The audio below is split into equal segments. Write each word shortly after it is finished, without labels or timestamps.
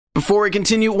Before we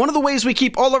continue, one of the ways we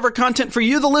keep all of our content for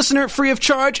you, the listener, free of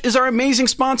charge is our amazing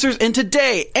sponsors, and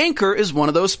today, Anchor is one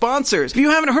of those sponsors. If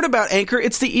you haven't heard about Anchor,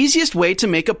 it's the easiest way to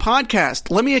make a podcast.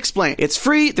 Let me explain. It's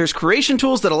free, there's creation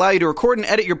tools that allow you to record and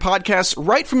edit your podcasts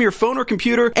right from your phone or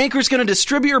computer. Anchor's going to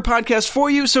distribute your podcast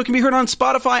for you so it can be heard on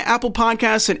Spotify, Apple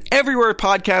Podcasts, and everywhere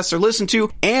podcasts are listened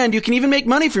to, and you can even make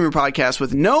money from your podcast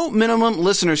with no minimum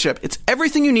listenership. It's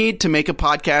everything you need to make a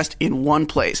podcast in one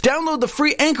place. Download the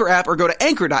free Anchor app or go to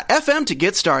anchor.fm to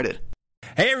get started.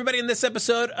 Hey, everybody, in this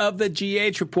episode of the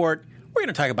GH Report, we're going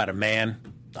to talk about a man,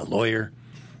 a lawyer,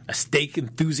 a steak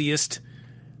enthusiast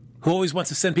who always wants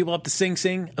to send people up to Sing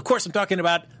Sing. Of course, I'm talking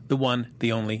about the one,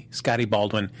 the only, Scotty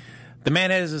Baldwin. The man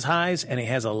has his highs, and he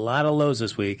has a lot of lows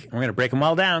this week. And we're going to break them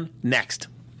all down next.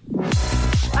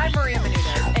 I'm Maria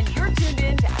Menounos, and you're tuned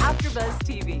in to AfterBuzz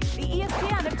TV, the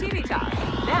ESPN of TV talk.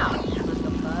 Now, let the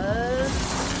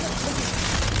buzz.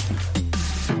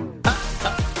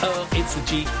 It's the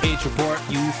GH Report.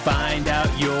 You find out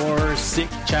your sick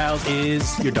child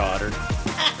is your daughter.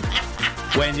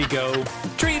 When you go,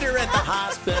 treat her at the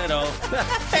hospital.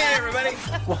 Hey, everybody.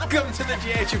 Welcome to the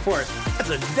GH Report.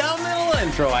 That's a dumb little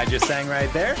intro I just sang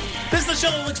right there. This is the show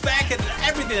that looks back at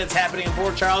everything that's happening in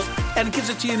Port Charles and gives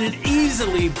it to you in an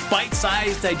easily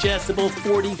bite-sized, digestible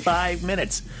 45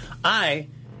 minutes. I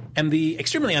am the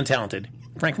extremely untalented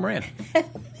Frank Moran.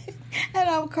 And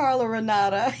I'm Carla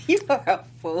Renata. You are a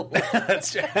fool.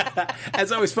 That's true.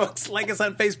 As always, folks, like us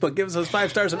on Facebook, give us those 5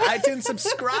 stars on iTunes,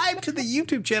 subscribe to the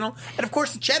YouTube channel, and of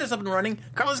course, the chat is up and running.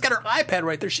 Carla's got her iPad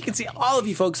right there. She can see all of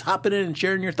you folks hopping in and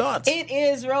sharing your thoughts. It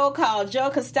is roll call. Joe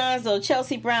Costanzo,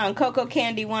 Chelsea Brown, Coco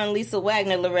Candy 1, Lisa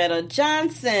Wagner, Loretta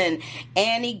Johnson,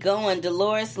 Annie Goen,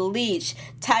 Dolores Leach,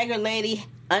 Tiger Lady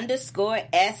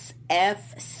 _SFC,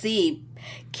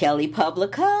 Kelly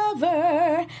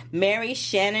Publicover, Mary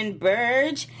Shannon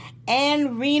Burge,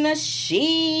 and Rena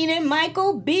Sheen, and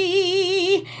Michael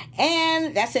B.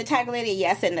 And that's it, Tiger Lady.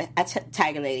 Yeah, I said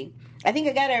Tiger Lady. I think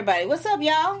I got everybody. What's up,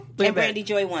 y'all? And Brandy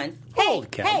Joy 1. Holy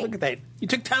cow, look at that. You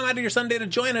took time out of your Sunday to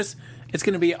join us. It's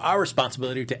going to be our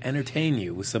responsibility to entertain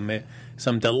you with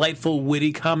some delightful,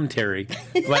 witty commentary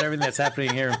about everything that's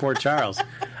happening here in Port Charles.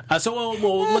 So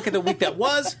we'll look at the week that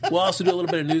was. We'll also do a little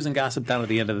bit of news and gossip down at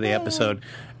the end of the episode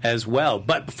as well.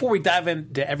 But before we dive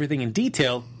into everything in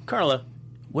detail, Carla,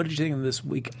 what did you think of this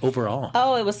week overall?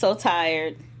 Oh, it was so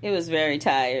tired. It was very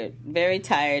tired. Very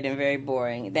tired and very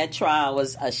boring. That trial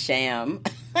was a sham.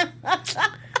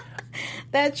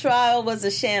 That trial was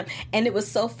a sham. And it was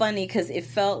so funny because it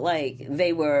felt like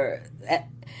they were...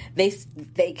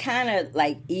 They kind of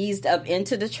like eased up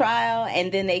into the trial,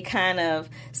 and then they kind of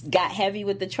got heavy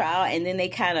with the trial, and then they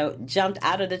kind of jumped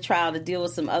out of the trial to deal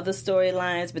with some other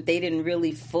storylines, but they didn't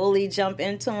really fully jump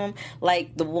into them,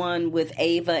 like the one with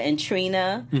Ava and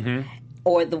Trina. Mm-hmm.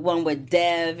 Or the one with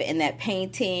Dev and that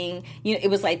painting. You know, it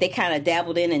was like they kind of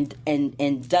dabbled in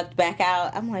and ducked back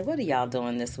out. I'm like, what are y'all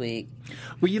doing this week?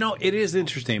 Well, you know, it is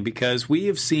interesting because we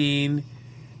have seen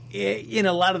in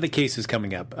a lot of the cases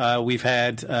coming up, we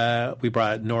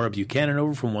brought Nora Buchanan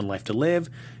over from One Life to Live.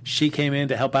 She came in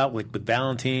to help out with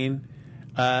Valentine.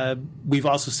 We've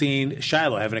also seen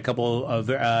Shiloh having a couple of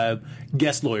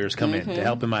guest lawyers come in to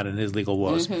help him out in his legal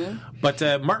woes. Mm-hmm. But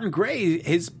Martin Gray,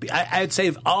 I'd say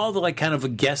of all the like kind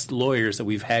of guest lawyers that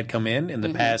we've had come in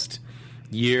the past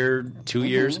year, 2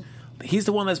 years, he's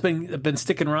the one that's been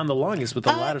sticking around the longest with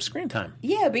a lot of screen time.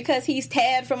 Yeah, because he's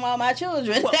Tad from All My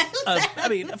Children. Well, I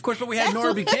mean, of course, but we had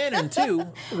Nora Buchanan too,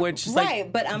 which is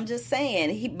right. But I'm just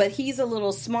saying, he's a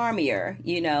little smarmier.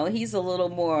 You know, he's a little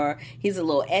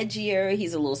edgier.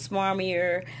 He's a little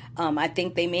smarmier. I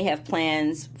think they may have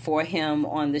plans for him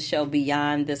on the show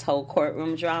beyond this whole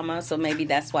courtroom drama. So maybe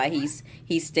that's why he's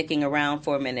sticking around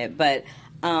for a minute. But.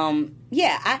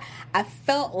 I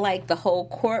felt like the whole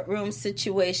courtroom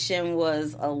situation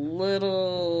was a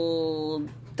little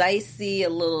dicey, a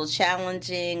little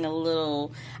challenging, a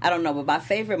little, I don't know, but my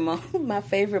favorite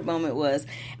moment was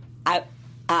I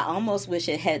almost wish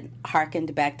it had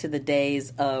harkened back to the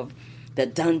days of the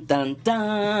dun dun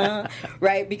dun,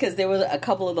 right? Because there were a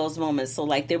couple of those moments. So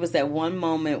like there was that one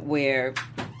moment where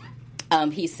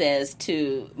he says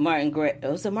to Martin Gray,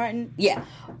 was it Martin? Yeah.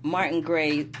 Martin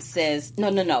Gray says,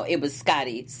 no, it was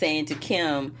Scotty saying to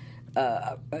Kim,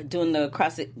 doing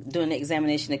the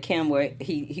examination of Kim, where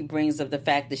he brings up the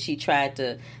fact that she tried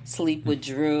to sleep with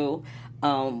Drew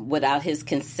without his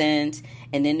consent.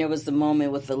 And then there was the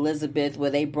moment with Elizabeth where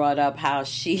they brought up how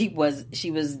she was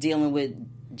dealing with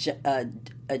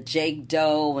Jake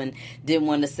Doe and didn't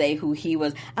want to say who he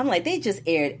was. I'm like, they just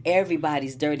aired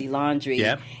everybody's dirty laundry.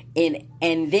 Yep.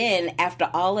 And then after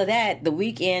all of that, the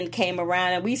weekend came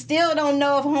around and we still don't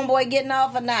know if homeboy getting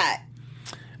off or not.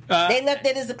 They left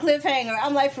it as a cliffhanger.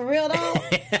 I'm like, for real though?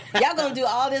 Y'all gonna do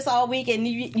all this all week and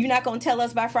you're not gonna tell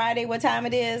us by Friday what time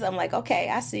it is? I'm like, okay,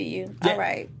 I see you. Yeah. All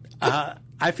right.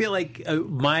 I feel like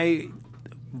my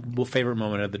favorite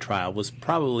moment of the trial was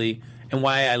probably, and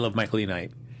why I love Michael E.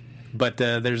 Knight, but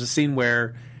there's a scene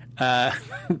where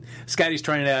Scotty's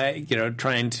trying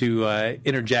to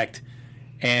interject,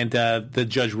 and the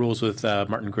judge rules with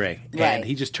Martin Gray, Right. and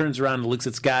he just turns around and looks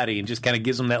at Scotty and just kind of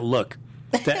gives him that look.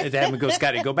 To have him go,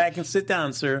 Scotty, go back and sit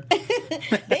down, sir.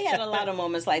 They had a lot of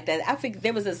moments like that. I think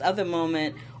there was this other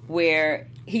moment where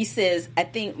he says, I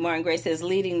think Martin Gray says,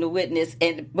 leading the witness,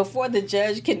 and before the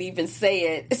judge can even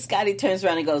say it, Scotty turns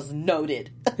around and goes, noted.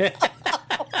 I'm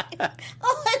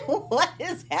like, what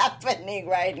is happening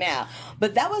right now?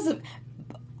 But that was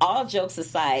all jokes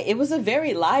aside, it was a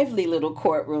very lively little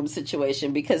courtroom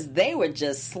situation because they were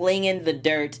just slinging the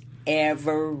dirt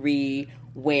everywhere.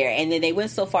 And then they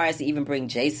went so far as to even bring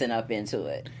Jason up into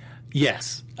it.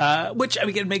 Yes. Which, I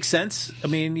mean, it makes sense. I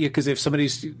mean, because if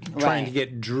somebody's trying to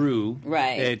get Drew,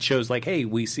 it shows like, hey,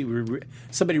 we see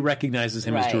somebody recognizes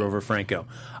him as Drew over Franco.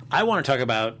 I want to talk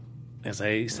about, as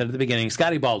I said at the beginning,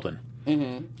 Scotty Baldwin.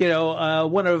 Mm-hmm. You know,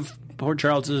 one of Port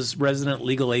Charles's resident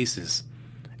legal aces.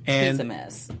 And he's a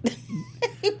mess.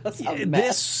 He was a mess.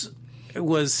 This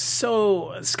was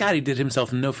so... Scotty did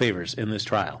himself no favors in this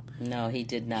trial. No, he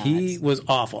did not. He was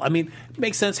awful. I mean, it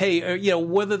makes sense. Hey, you know,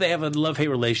 whether they have a love-hate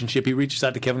relationship, he reaches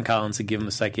out to Kevin Collins to give him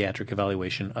a psychiatric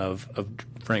evaluation of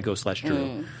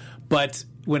Franco/Drew. But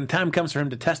when time comes for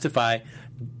him to testify,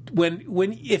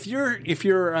 if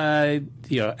your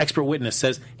expert witness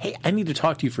says, "Hey, I need to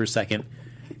talk to you for a second,"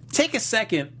 take a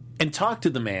second and talk to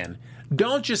the man.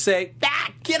 Don't just say,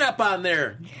 get up on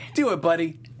there. Do it,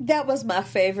 buddy. That was my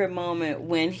favorite moment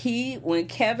when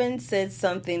Kevin said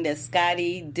something that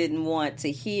Scotty didn't want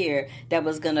to hear that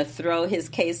was going to throw his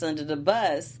case under the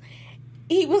bus.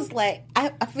 He was like, I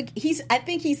think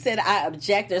he said, I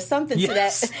object or something to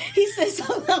that. He said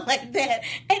something like that.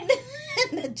 And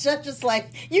the judge was like,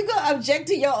 you going to object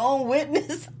to your own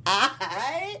witness?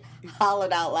 I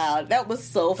hollered out loud. That was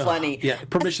so funny.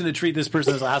 Permission to treat this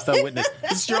person as a hostile witness.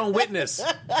 This is your own witness.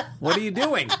 What are you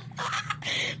doing?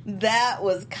 That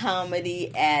was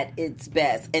comedy at its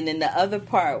best. And then the other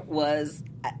part was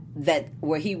that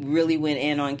where he really went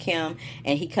in on Kim,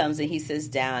 and he comes and he sits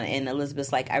down, and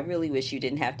Elizabeth's like, I really wish you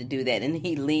didn't have to do that. And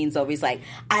he leans over, he's like,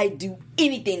 I'd do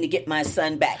anything to get my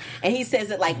son back. And he says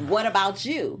it like, what about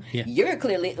you? Yeah. You're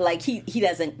clearly, like, he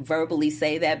doesn't verbally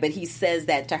say that, but he says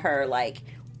that to her like,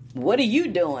 what are you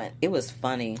doing? It was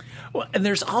funny. Well, and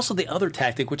there's also the other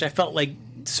tactic, which I felt like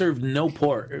served no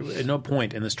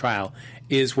point in this trial,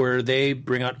 is where they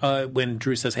bring out when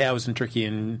Drew says, hey, I was in Turkey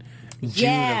in June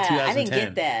of 2010. I didn't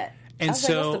get that. And I was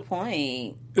like, what's the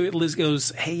point? Liz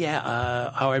goes, hey,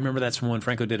 I remember that's from when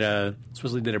Franco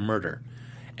supposedly did a murder.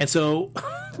 And so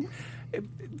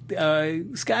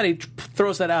Scotty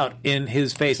throws that out in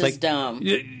his face. Just like, dumb.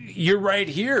 You're right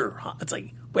here. It's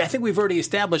like, wait, I think we've already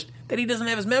established that he doesn't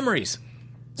have his memories.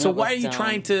 So why are you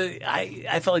trying to?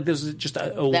 I felt like this was just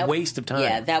a waste of time.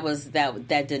 Yeah,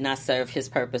 that did not serve his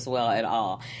purpose well at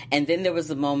all. And then there was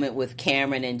a moment with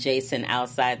Cameron and Jason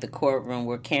outside the courtroom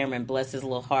where Cameron, bless his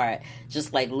little heart,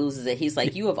 just like loses it. He's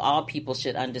like, you of all people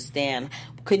should understand.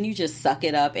 Couldn't you just suck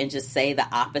it up and just say the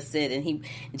opposite? And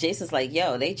Jason's like,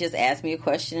 yo, they just asked me a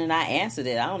question and I answered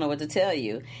it. I don't know what to tell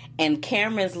you. And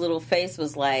Cameron's little face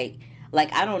was like,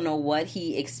 I don't know what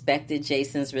he expected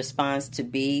Jason's response to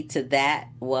be to that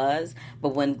was, but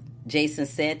when Jason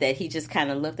said that, he just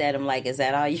kind of looked at him like, is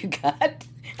that all you got?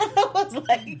 I was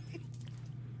like...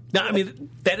 No, I mean,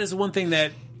 that is one thing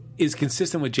that is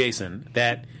consistent with Jason,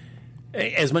 that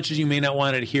as much as you may not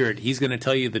want to hear it, he's going to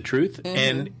tell you the truth,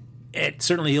 and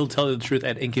certainly he'll tell you the truth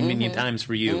at inconvenient times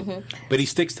for you, but he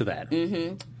sticks to that.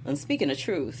 And speaking of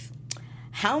truth...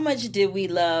 How much did we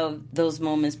love those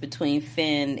moments between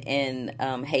Finn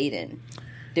and Hayden?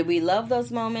 Did we love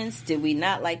those moments? Did we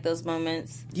not like those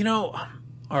moments? You know,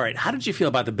 all right, how did you feel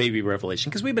about the baby revelation?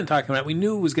 Because we've been talking about it. We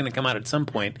knew it was going to come out at some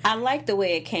point. I liked the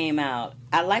way it came out.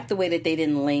 I liked the way that they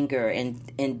didn't linger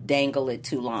and dangle it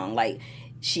too long. Like,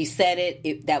 she said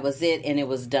it, that was it, and it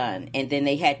was done. And then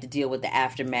they had to deal with the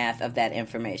aftermath of that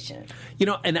information. You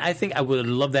know, and I think I would have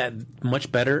loved that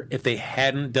much better if they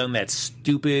hadn't done that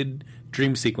stupid...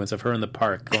 dream sequence of her in the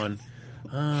park going,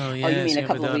 oh, yeah. Oh, you mean a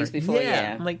couple of weeks before?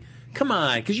 Yeah. I'm like, come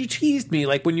on, because you teased me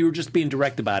like when you were just being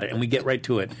direct about it, and we get right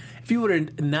to it. If you would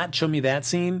have not shown me that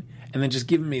scene and then just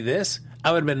given me this,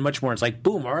 I would have been much more, it's like,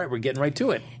 boom, all right, we're getting right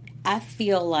to it. I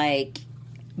feel like,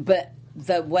 but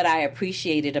what I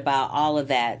appreciated about all of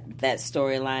that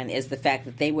storyline is the fact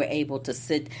that they were able to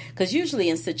sit, because usually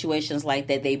in situations like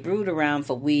that, they brood around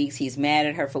for weeks, he's mad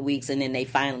at her for weeks, and then they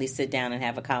finally sit down and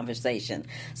have a conversation.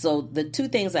 So the two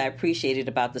things I appreciated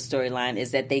about the storyline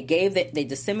is that they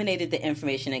disseminated the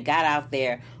information and got out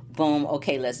there, boom,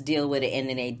 okay, let's deal with it, and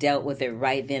then they dealt with it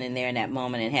right then and there in that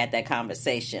moment and had that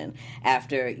conversation.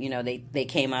 After, they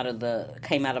came out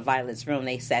of Violet's room,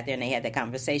 they sat there and they had that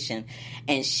conversation,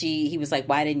 and he was like,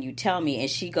 why didn't you tell me? And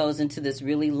she goes into this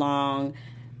really long,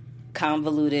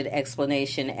 convoluted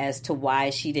explanation as to why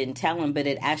she didn't tell him, but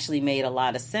it actually made a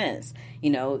lot of sense.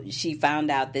 She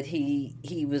found out that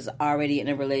he was already in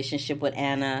a relationship with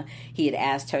Anna. He had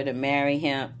asked her to marry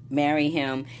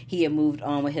him. He had moved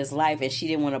on with his life, and she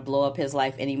didn't want to blow up his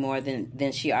life any more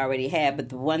than she already had. But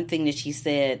the one thing that she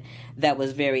said that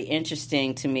was very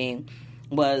interesting to me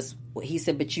was, he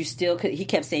said, but you still could, he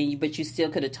kept saying, but you still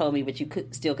could have told me,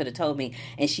 still could have told me.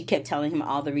 And she kept telling him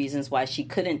all the reasons why she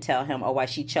couldn't tell him or why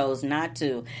she chose not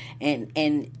to. And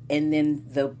then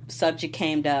the subject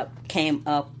came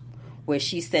up where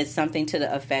she said something to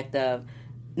the effect of,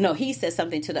 no, he said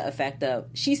something to the effect of,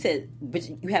 she said, but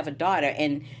you have a daughter.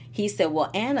 And he said, well,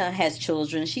 Anna has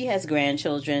children. She has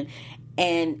grandchildren.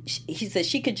 And he said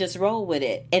she could just roll with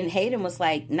it. And Hayden was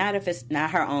like, not if it's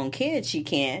not her own kid, she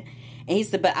can't. And he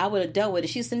said, but I would have dealt with it.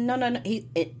 She said, no.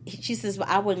 She says, well,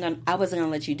 I wasn't going to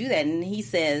let you do that. And he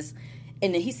says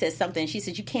something. She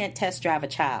said, you can't test drive a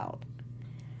child.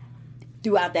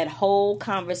 Throughout that whole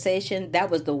conversation, that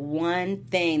was the one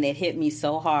thing that hit me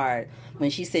so hard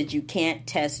when she said, you can't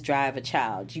test drive a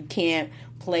child. You can't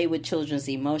play with children's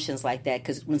emotions like that,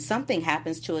 because when something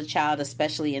happens to a child,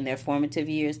 especially in their formative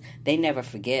years, they never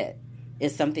forget.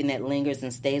 It's something that lingers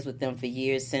and stays with them for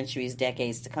years, centuries,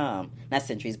 decades to come. Not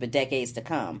centuries, but decades to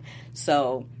come.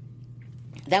 So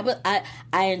that was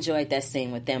I enjoyed that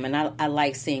scene with them, and I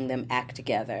like seeing them act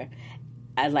together.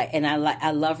 I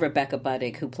love Rebecca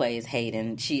Budig, who plays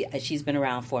Hayden. She's been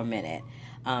around for a minute.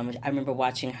 I remember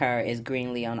watching her as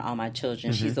Greenlee on All My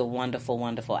Children. Mm-hmm. She's a wonderful,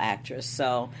 wonderful actress.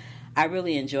 So I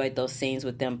really enjoyed those scenes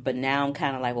with them. But now I'm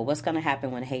kind of like, well, what's going to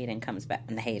happen when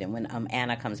when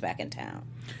Anna comes back in town?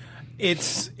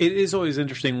 It is always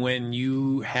interesting when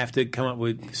you have to come up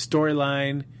with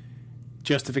storyline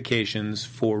justifications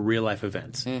for real life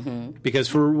events. Mm-hmm. Because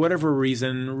for whatever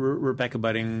reason, Rebecca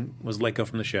Budig was let go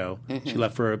from the show. Mm-hmm. She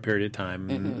left for a period of time,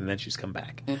 and then she's come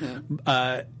back.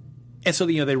 Mm-hmm. And so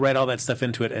they write all that stuff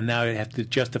into it, and now they have to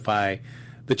justify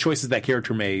the choices that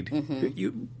character made.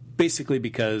 Mm-hmm. Basically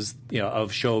because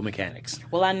of show mechanics.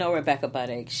 Well, I know Rebecca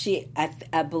Budig.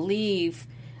 I believe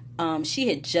she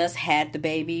had just had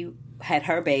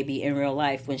her baby in real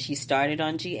life when she started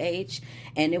on GH,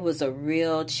 and it was a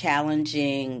real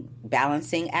challenging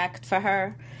balancing act for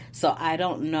her. So I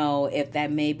don't know if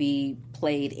that maybe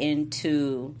played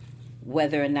into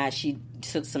whether or not she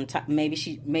took some time. Maybe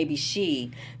she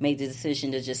made the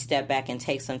decision to just step back and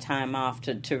take some time off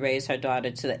to raise her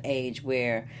daughter to the age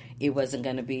where it wasn't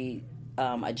going to be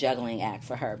a juggling act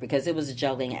for her, because it was a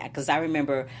juggling act. Because I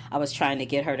remember I was trying to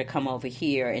get her to come over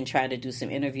here and try to do some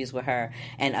interviews with her,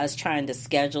 and us trying to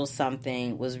schedule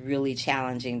something was really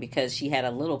challenging because she had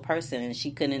a little person and she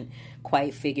couldn't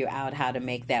quite figure out how to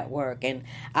make that work. And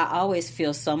I always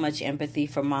feel so much empathy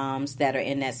for moms that are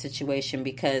in that situation,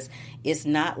 because it's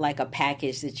not like a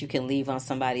package that you can leave on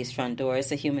somebody's front door.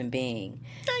 It's a human being.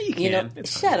 No, you can.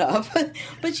 Shut up.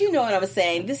 But you know what I'm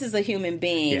saying. This is a human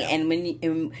being, yeah. And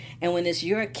when it's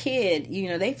your kid,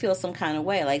 they feel some kind of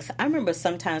way. Like, I remember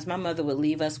sometimes my mother would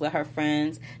leave us with her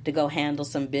friends to go handle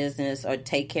some business or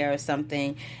take care of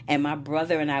something, and my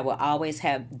brother and I would always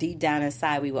have, deep down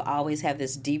inside, we would always have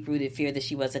this deep-rooted fear that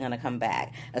she wasn't going to come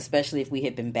back, especially if we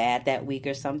had been bad that week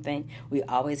or something. We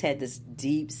always had this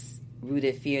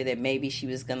deep-rooted fear that maybe she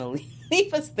was going to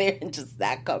leave us there and just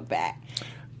not come back.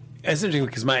 It's interesting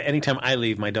because anytime I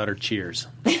leave, my daughter cheers.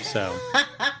 So,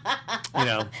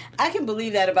 I can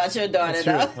believe that about your daughter,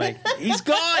 though. Like, he's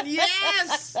gone,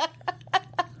 yes!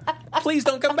 Please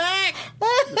don't come back!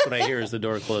 That's what I hear as the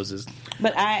door closes.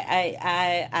 But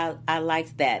I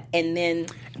liked that. And then...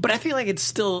 But I feel like it's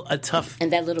still a tough...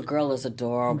 And that little girl is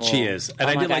adorable. She is. And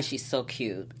oh my gosh, she's so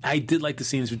cute. I did like the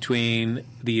scenes between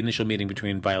the initial meeting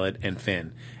between Violet and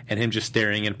Finn, and him just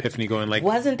staring at Epiphany going like...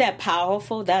 Wasn't that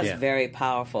powerful? That was very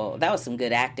powerful. That was some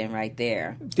good acting right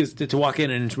there. Just to walk in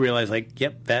and realize, like,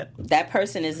 yep, that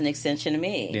person is an extension of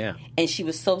me. Yeah. And she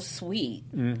was so sweet.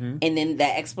 Mm-hmm. And then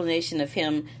that explanation of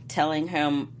him telling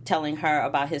her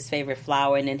about his favorite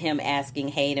flower, and then him asking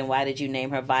Hayden, why did you name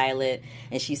her Violet?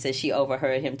 And she said she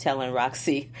overheard him telling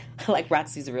Roxy, like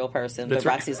Roxy's a real person, but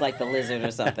Roxy's like the lizard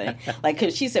or something. Like,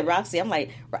 cause she said Roxy, I'm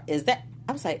like, is that?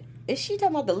 I was like, is she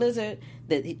talking about the lizard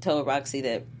that he told Roxy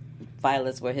that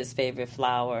violets were his favorite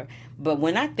flower? But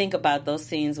when I think about those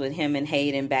scenes with him and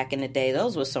Hayden back in the day,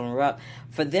 those were some rough,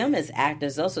 for them as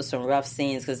actors, those were some rough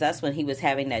scenes, because that's when he was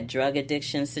having that drug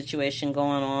addiction situation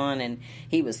going on, and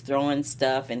he was throwing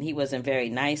stuff, and he wasn't very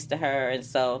nice to her. And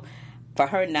so for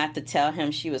her not to tell him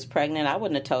she was pregnant, I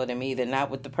wouldn't have told him either, not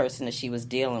with the person that she was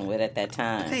dealing with at that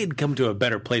time. They'd come to a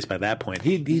better place by that point.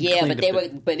 Yeah,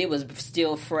 but it was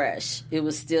still fresh. It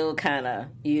was still kind of,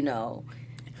 you know.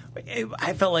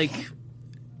 I felt like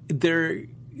there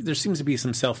seems to be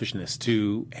some selfishness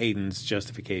to Hayden's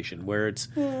justification, where it's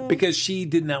because she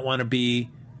did not want to be.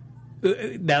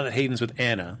 Now that Hayden's with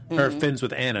Anna, or Finn's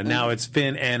with Anna, now it's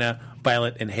Finn, Anna,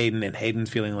 Violet, and Hayden's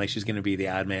feeling like she's going to be the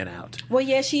odd man out. Well,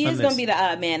 yeah, she is going to be the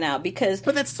odd man out because.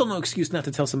 But that's still no excuse not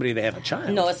to tell somebody they have a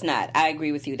child. No, it's not. I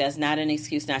agree with you. That's not an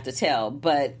excuse not to tell,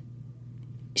 but.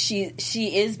 She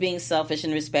is being selfish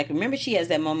in respect. Remember, she has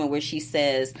that moment where she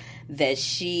says that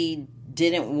she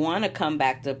didn't want to come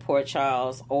back to Port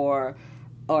Charles or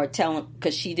tell him,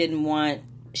 because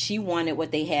she wanted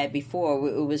what they had before.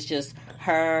 It was just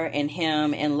her and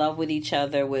him in love with each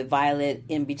other with Violet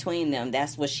in between them.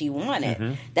 That's what she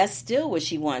wanted. That's still what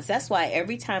she wants. That's why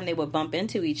every time they would bump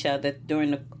into each other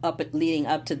during leading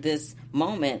up to this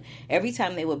moment, every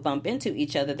time they would bump into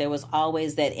each other, there was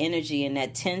always that energy and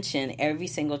that tension every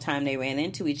single time they ran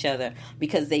into each other,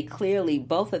 because they clearly,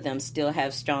 both of them, still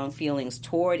have strong feelings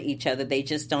toward each other. They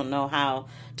just don't know how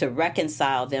to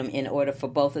reconcile them in order for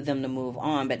both of them to move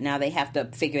on. But now they have to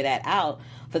figure that out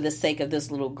for the sake of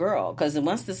this little girl, because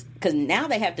now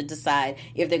they have to decide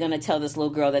if they're going to tell this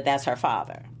little girl that that's her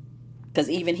father. Because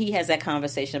even he has that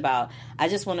conversation about, I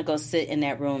just want to go sit in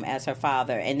that room as her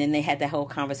father. And then they had that whole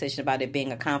conversation about it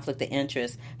being a conflict of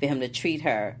interest for him to treat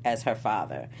her as her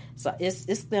father. So it's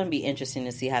going to be interesting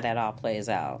to see how that all plays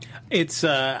out. It's,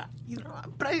 but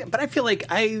I feel like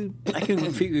I can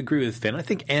agree with Finn. I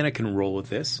think Anna can roll with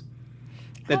this.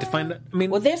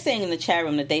 Well, they're saying in the chat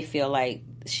room that they feel like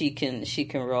she can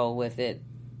roll with it,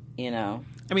 you know.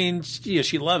 I mean,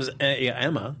 she loves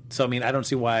Emma. So, I mean, I don't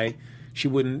see why she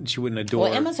wouldn't adore.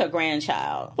 Well, Emma's her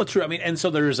grandchild. Well, true. I mean, and so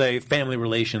there's a family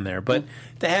relation there. But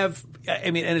to have,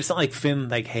 I mean, and it's not like Finn,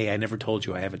 like, hey, I never told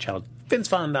you I have a child. Finn's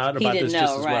found out about this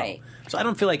just as well. So I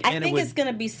don't feel like Anna would. I think it's going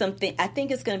to be something. I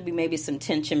think it's going to be maybe some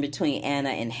tension between Anna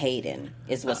and Hayden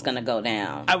is what's going to go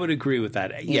down. I would agree with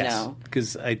that. Yes,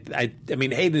 because I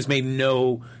mean, Hayden has made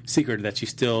no secret that she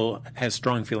still has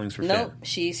strong feelings for Finn. Nope,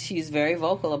 she's very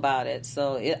vocal about it.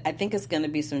 So I think it's going to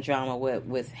be some drama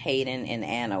with Hayden and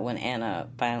Anna when Anna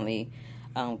finally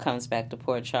comes back to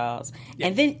Port Charles.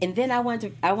 Yep. And then I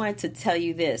wanted to tell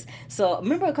you this. So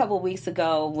remember a couple of weeks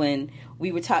ago when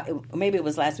we were talking, maybe it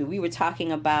was last week, we were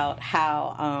talking about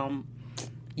how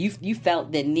you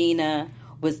felt that Nina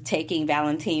was taking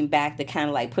Valentine back to kind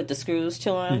of like put the screws to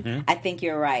him. Mm-hmm. I think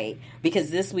you're right,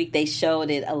 because this week they showed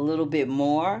it a little bit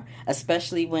more,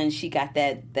 especially when she got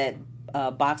that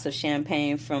box of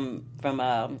champagne from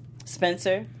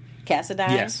Spencer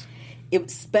Cassadine. Yes.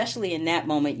 Especially in that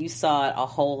moment, you saw it a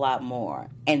whole lot more.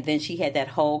 And then she had that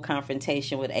whole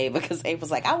confrontation with Ava, because Ava was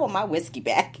like, I want my whiskey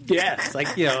back. Yes, like,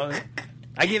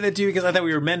 I gave that to you because I thought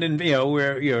we were mending,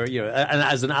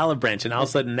 as an olive branch, and all of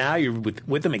a sudden now you're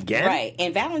with him again? Right,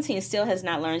 and Valentine still has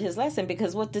not learned his lesson,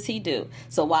 because what does he do?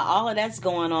 So while all of that's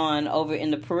going on over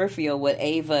in the peripheral with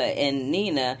Ava and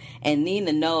Nina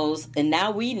knows, and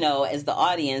now we know as the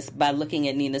audience by looking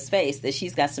at Nina's face that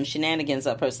she's got some shenanigans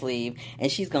up her sleeve,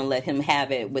 and she's going to let him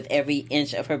have it with every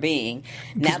inch of her being.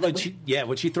 Now when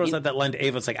she throws out that line to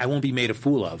Ava, it's like, I won't be made a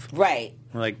fool of. Right.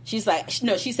 Like, she's like,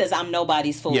 no, she says, I'm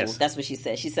nobody's fool. Yes. That's what she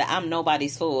said. She said, I'm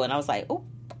nobody's fool. And I was like, oh,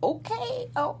 okay,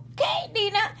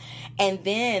 Nina. And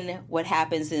then what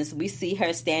happens is we see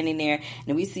her standing there,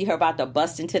 and we see her about to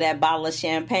bust into that bottle of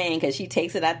champagne, because she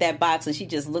takes it out that box and she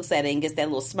just looks at it and gets that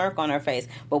little smirk on her face.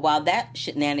 But while that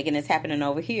shenanigan is happening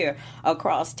over here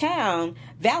across town,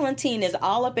 Valentine is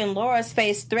all up in Laura's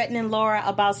face, threatening Laura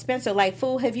about Spencer. Like,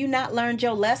 fool, have you not learned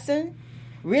your lesson?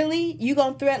 Really? You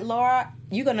gonna threaten Laura?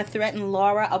 You gonna threaten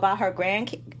Laura about her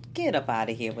grandkid? Get up out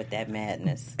of here with that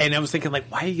madness. And I was thinking, like,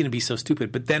 why are you going to be so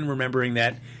stupid? But then remembering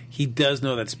that he does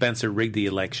know that Spencer rigged the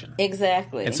election.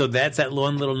 Exactly. And so that's that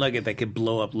one little nugget that could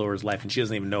blow up Laura's life, and she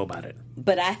doesn't even know about it.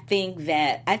 But I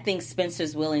think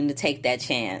Spencer's willing to take that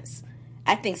chance.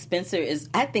 I think Spencer's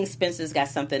got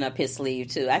something up his sleeve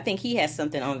too. I think he has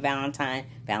something on Valentine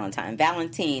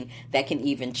that can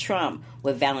even trump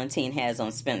what Valentine has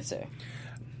on Spencer.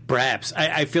 Perhaps.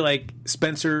 I feel like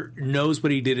Spencer knows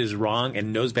what he did is wrong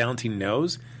and knows Valentine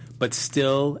knows, but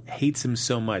still hates him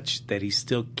so much that he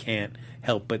still can't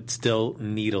help but still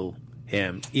needle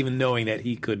him, even knowing that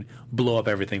he could blow up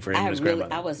everything for him and his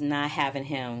grandmother. I was not having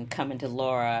him coming to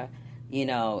Laura,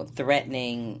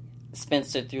 threatening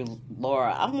Spencer through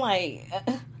Laura. I'm like...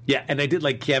 Yeah, and I did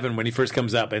like Kevin when he first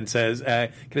comes up and says,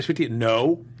 can I speak to you?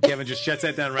 No. Kevin just shuts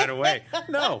that down right away.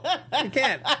 No, you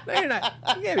can't. No, you're not.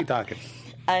 You can't be talking.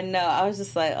 I know. I was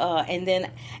just like, oh. And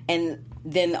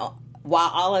then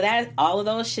while all of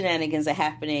those shenanigans are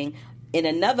happening in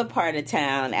another part of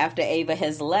town after Ava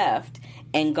has left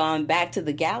and gone back to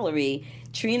the gallery,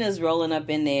 Trina's rolling up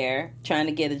in there trying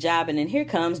to get a job, and then here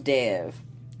comes Dev.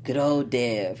 Good old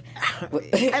Dev.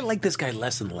 I like this guy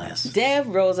less and less. Dev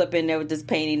rolls up in there with this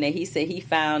painting that he said he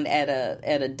found at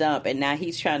a dump, and now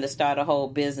he's trying to start a whole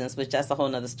business, which that's a whole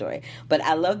nother story. But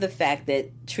I love the fact that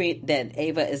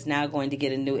Ava is now going to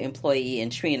get a new employee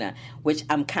in Trina, which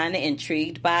I'm kind of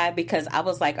intrigued by, because I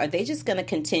was like, are they just going to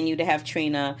continue to have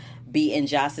Trina be in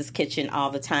Joss's kitchen all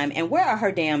the time? And where are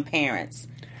her damn parents?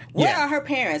 Where are her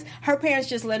parents? Her parents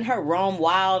just letting her roam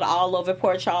wild all over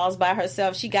Port Charles by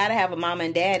herself. She got to have a mom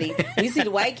and daddy. We see the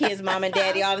white kids' mom and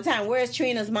daddy all the time. Where's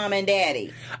Trina's mom and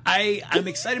daddy? I'm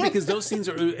excited because those scenes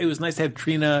it was nice to have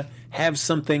Trina have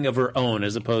something of her own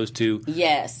as opposed to...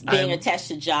 Yes, being attached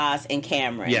to Joss and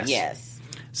Cameron. Yes.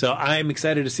 So I'm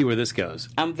excited to see where this goes.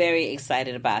 I'm very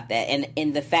excited about that. And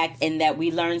in the fact that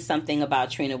we learned something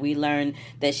about Trina. We learned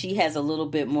that she has a little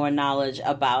bit more knowledge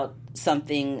about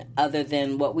something other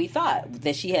than what we thought,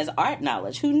 that she has art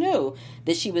knowledge. Who knew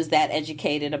that she was that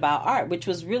educated about art, which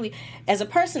was really, as a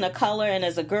person of color and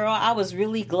as a girl, I was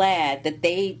really glad that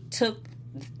they took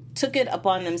it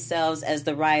upon themselves as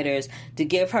the writers to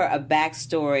give her a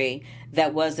backstory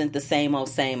that wasn't the same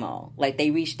old. Like,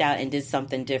 they reached out and did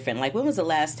something different. Like, when was the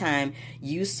last time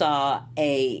you saw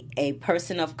a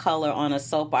person of color on a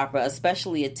soap opera,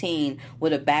 especially a teen,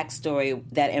 with a backstory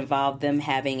that involved them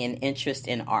having an interest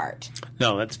in art?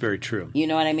 No, that's very true. You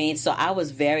know what I mean? So I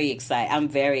was very excited. I'm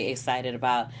very excited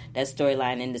about that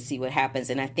storyline and to see what happens.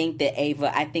 And I think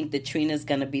that Trina's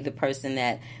going to be the person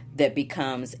that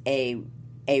becomes a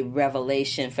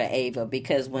revelation for Ava,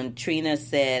 because when Trina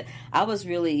said, I was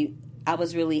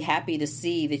really happy to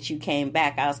see that you came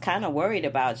back. I was kind of worried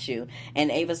about you.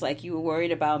 And Ava's like, you were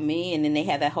worried about me? And then they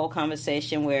had that whole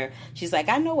conversation where she's like,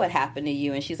 I know what happened to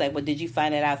you. And she's like, well, did you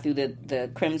find it out through the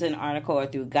Crimson article or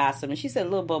through gossip? And she said, a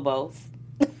little bit of both.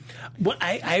 Well,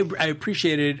 I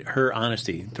appreciated her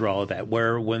honesty through all of that,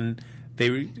 where when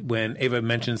Ava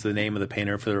mentions the name of the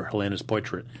painter for Helena's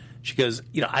portrait, she goes,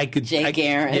 I could... Jake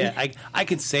Aaron. Yeah, I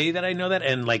could say that I know that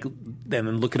and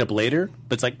then look it up later,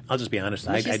 but it's like, I'll just be honest,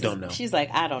 I don't know. She's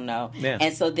like, I don't know. Yeah.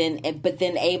 And so then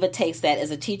Ava takes that as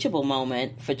a teachable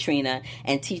moment for Trina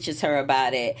and teaches her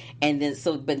about it. And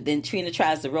then Trina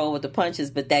tries to roll with the punches,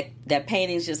 but that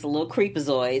painting's just a little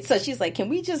creepazoid. So she's like, can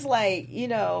we just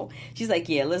she's like,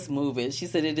 yeah, let's move it. She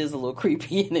said it is a little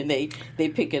creepy, and then they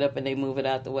pick it up and they move it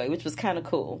out the way, which was kind of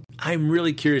cool. I'm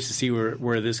really curious to see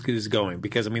where this is going,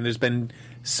 because, there's been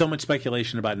so much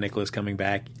speculation about Nicholas coming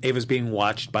back. Ava's being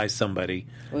watched by somebody.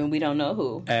 We don't know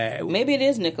who. Maybe it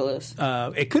is Nicholas.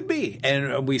 It could be.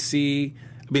 And we see,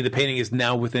 the painting is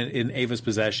now in Ava's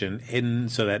possession, hidden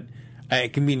so that,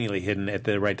 conveniently hidden at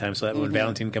the right time, so that when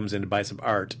Valentine comes in to buy some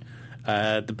art,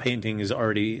 the painting is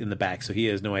already in the back, so he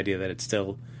has no idea that it's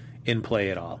still in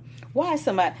play at all. Why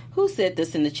who said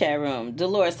this in the chat room?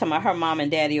 Dolores talking about her mom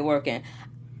and daddy are working.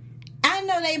 I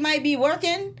know they might be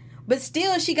working, but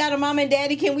still, she got a mom and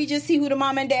daddy. Can we just see who the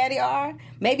mom and daddy are?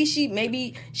 Maybe she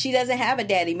doesn't have a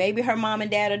daddy. Maybe her mom and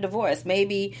dad are divorced.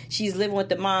 Maybe she's living with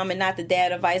the mom and not the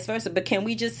dad, or vice versa. But can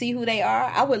we just see who they are?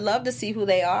 I would love to see who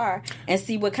they are and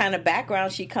see what kind of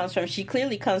background she comes from. She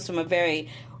clearly comes from a very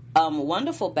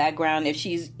wonderful background if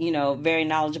she's, very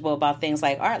knowledgeable about things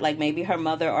like art. Like maybe her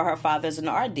mother or her father's an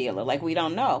art dealer. Like, we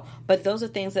don't know. But those are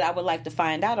things that I would like to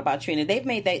find out about Trina. They've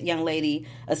made that young lady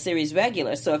a series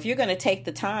regular. So if you're going to take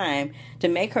the time to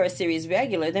make her a series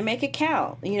regular, then make it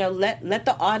count. Let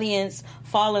the audience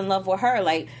fall in love with her.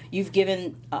 Like, you've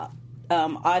given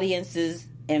audiences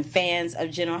and fans of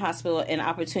General Hospital an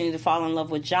opportunity to fall in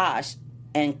love with Josh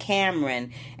and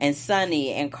Cameron and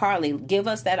Sonny and Carly. Give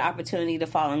us that opportunity to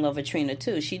fall in love with Trina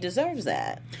too. She deserves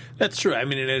that. That's true.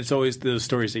 It's always those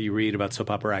stories that you read about soap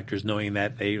opera actors knowing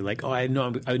that they like, I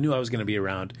knew I was going to be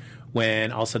around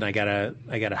when all of a sudden I got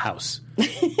a house.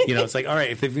 It's like, all right,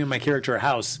 if they've given my character a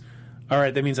house, all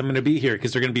right, that means I'm going to be here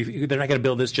because they're not going to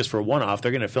build this just for a one-off.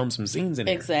 They're going to film some scenes in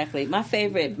here. Exactly. My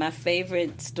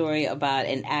favorite story about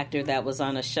an actor that was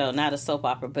on a show, not a soap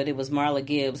opera, but it was Marla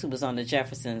Gibbs, who was on The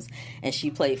Jeffersons, and she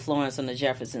played Florence on The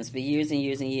Jeffersons for years and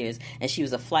years and years, and she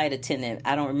was a flight attendant.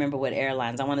 I don't remember what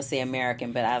airlines. I want to say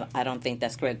American, but I don't think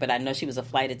that's correct, but I know she was a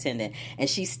flight attendant, and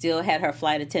she still had her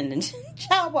flight attendant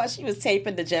job while she was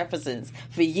taping The Jeffersons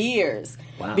for years.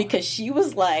 Wow. Because she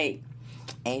was like,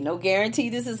 ain't no guarantee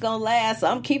this is going to last, so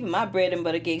I'm keeping my bread and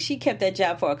butter gig. She kept that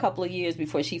job for a couple of years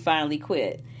before she finally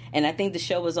quit. And I think the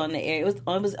show was on the air. It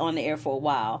was on the air for a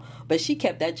while, but she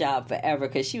kept that job forever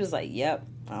because she was like, yep,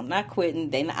 I'm not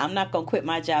quitting. I'm not going to quit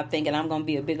my job thinking I'm going to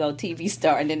be a big old TV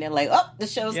star. And then they're like, oh, the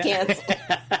show's canceled.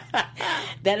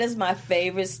 That is my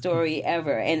favorite story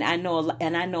ever. And I know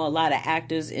a lot of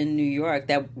actors in New York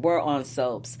that were on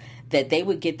soaps, that they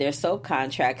would get their soap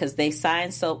contract because they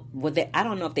signed soap. Well, I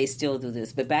don't know if they still do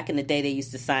this, but back in the day, they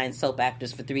used to sign soap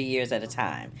actors for 3 years at a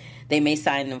time. They may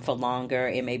sign them for longer.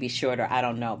 It may be shorter. I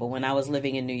don't know. But when I was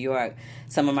living in New York,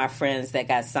 some of my friends that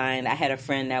got signed, I had a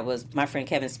friend my friend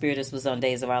Kevin Spiritus was on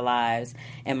Days of Our Lives,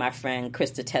 and my friend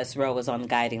Krista Tessrow was on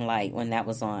Guiding Light when that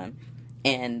was on.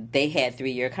 And they had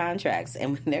 3-year contracts.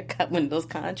 And when those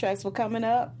contracts were coming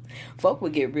up, folk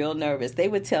would get real nervous. They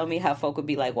would tell me how folk would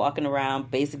be like walking around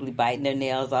basically biting their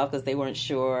nails off because they weren't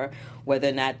sure whether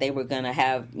or not they were going to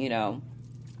have,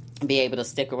 be able to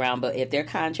stick around. But if their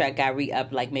contract got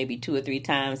re-upped like maybe 2 or 3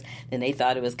 times, then they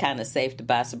thought it was kind of safe to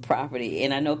buy some property.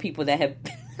 And I know people that have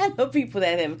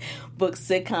booked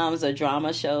sitcoms or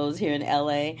drama shows here in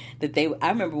LA I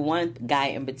remember one guy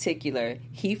in particular,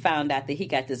 he found out that he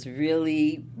got this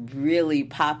really, really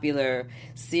popular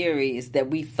series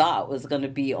that we thought was going to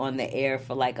be on the air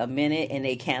for like a minute, and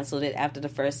they canceled it after the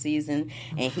first season.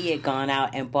 And he had gone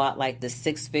out and bought like the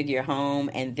 6-figure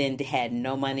home and then had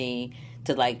no money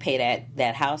to like pay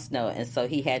that house note, and so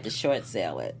he had to short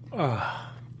sale it.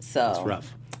 So that's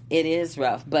rough. It is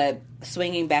rough, but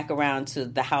swinging back around to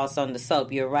the house on the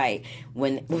soap, you're right.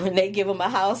 When they give them a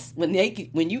house, when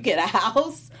you get a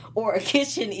house or a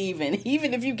kitchen, even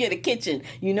if you get a kitchen,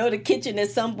 the kitchen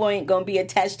at some point going to be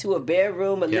attached to a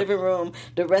bedroom, living room,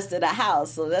 the rest of the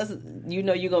house. So that's you're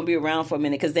going to be around for a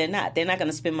minute because they're not going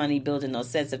to spend money building those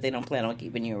sets if they don't plan on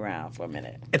keeping you around for a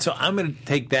minute. And so I'm going to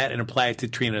take that and apply it to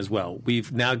Trina as well.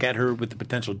 We've now got her with the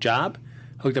potential job,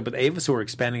 hooked up with Ava, so we're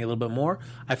expanding a little bit more.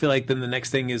 I feel like then the next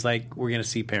thing is like we're going to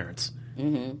see parents.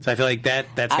 Mm-hmm. So I feel like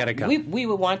that's got to come. We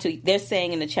would want to. They're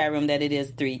saying in the chat room that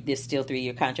there's still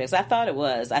 3-year contracts. I thought it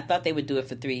was. I thought they would do it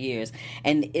for 3 years,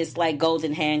 and it's like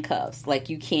golden handcuffs. Like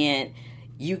you can't.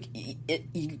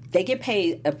 They get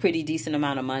paid a pretty decent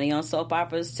amount of money on soap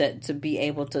operas to be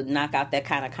able to knock out that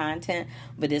kind of content,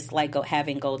 but it's like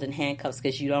having golden handcuffs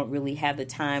because you don't really have the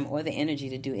time or the energy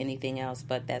to do anything else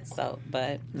but that soap.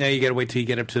 But now you got to wait till you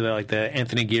get up to the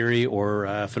Anthony Geary or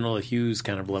Finola Hughes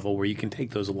kind of level where you can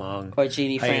take those along. Or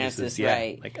Jeannie Francis,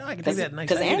 right? Like I can take that nice.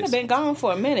 Because Anna been gone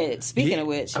for a minute. Speaking of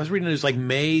which, I was reading it was like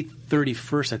May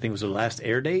 31st. I think was her last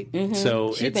air date. Mm-hmm.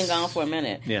 So she's been gone for a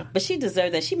minute. Yeah, but she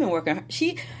deserved that. She's been working.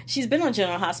 She's been on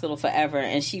General Hospital forever,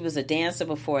 and she was a dancer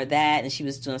before that, and she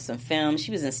was doing some films. She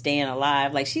was in Staying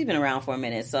Alive. Like, she's been around for a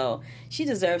minute, so she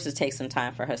deserves to take some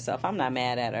time for herself. I'm not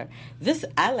mad at her.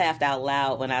 I laughed out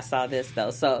loud when I saw this,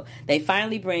 though. So they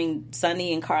finally bring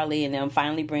Sonny and Carly and them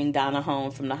finally bring Donna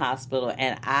home from the hospital,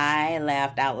 and I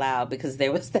laughed out loud because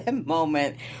there was that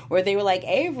moment where they were like,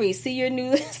 Avery, see your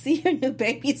new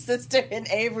baby sister, and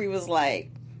Avery was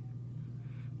like,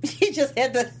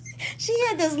 she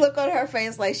had this look on her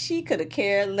face like she could have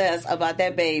cared less about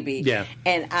that baby. Yeah.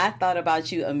 And I thought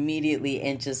about you immediately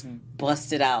and just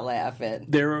busted out laughing.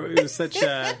 There was such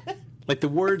like the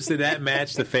words that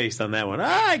matched the face on that one.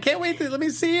 I can't wait let me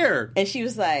see her. And she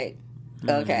was like,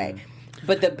 okay.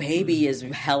 But the baby is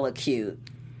hella cute.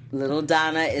 Little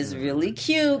Donna is really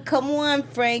cute. Come on,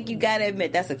 Frank. You got to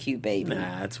admit, that's a cute baby.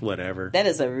 Nah, it's whatever. That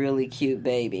is a really cute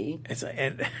baby. It's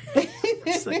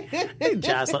like, hey,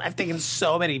 Jocelyn, I've taken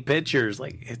so many pictures.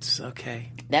 Like, it's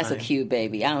okay. That's fine. A cute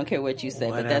baby. I don't care what you say,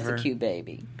 Whatever. but that's a cute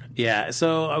baby. Yeah,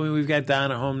 so, I mean, we've got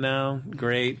Donna home now.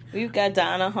 Great. We've got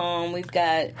Donna home. We've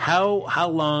got... How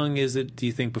long is it, do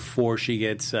you think, before she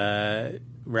gets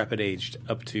rapid aged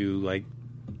up to, like,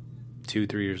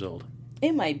 2-3 years old?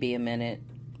 It might be a minute.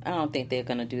 I don't think they're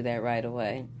going to do that right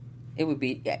away. It would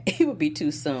be too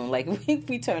soon. Like if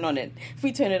we turn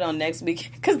it on next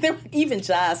week, because even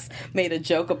Joss made a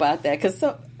joke about that. Because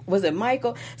was it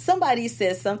Michael? Somebody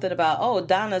said something about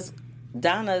Donna's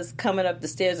coming up the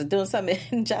stairs and doing something,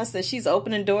 and Joss said she's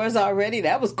opening doors already.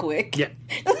 That was quick. Yeah.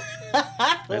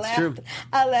 That's true.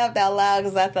 I laughed out loud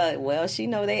because I thought, well, she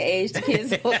know they age the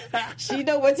kids. She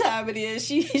know what time it is.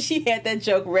 She had that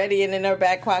joke ready and in her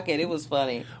back pocket. It was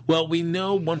funny. Well, we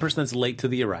know one person that's late to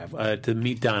the arrival to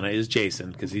meet Donna is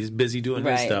Jason because he's busy doing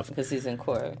his stuff. Because he's in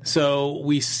court. So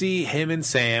we see him and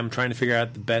Sam trying to figure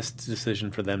out the best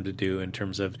decision for them to do in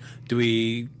terms of, do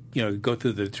we go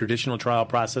through the traditional trial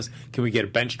process? Can we get a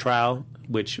bench trial,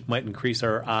 which might increase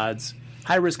our odds?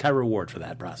 High risk, high reward for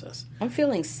that process. I'm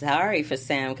feeling sorry for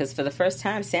Sam because for the first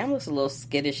time, Sam looks a little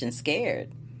skittish and scared.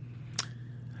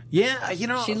 Yeah,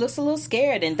 She looks a little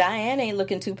scared, and Diane ain't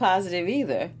looking too positive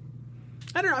either.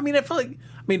 I don't know. I mean, I feel like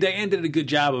Diane did a good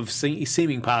job of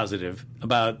seeming positive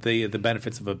about the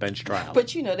benefits of a bench trial. But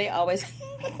they always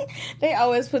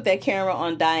put that camera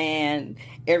on Diane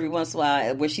every once in a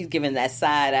while where she's giving that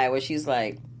side eye where she's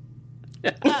like,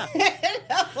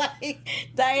 like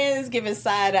Diane is giving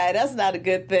side eye. That's not a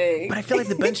good thing. But I feel like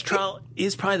the bench trial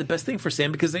is probably the best thing for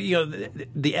Sam because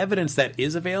the evidence that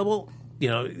is available,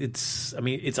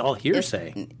 it's all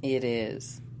hearsay. It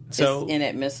is. So it's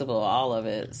inadmissible, all of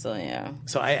it. So yeah.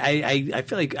 So I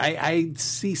feel like I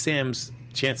see Sam's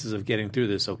chances of getting through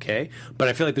this okay, but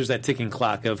I feel like there's that ticking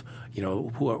clock of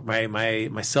my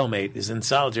cellmate is in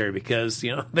solitary because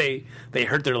they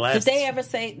hurt their last. Did they ever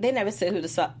say? They never said who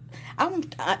the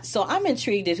I'm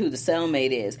intrigued at who the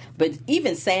cellmate is, but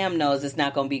even Sam knows it's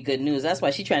not going to be good news. That's why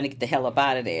she's trying to get the hell up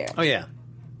out of there. Oh yeah,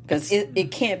 because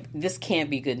this can't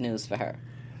be good news for her.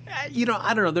 I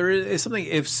don't know. There is something.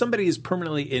 If somebody is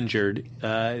permanently injured,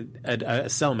 a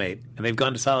cellmate, and they've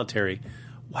gone to solitary,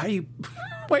 why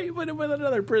are you with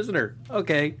another prisoner?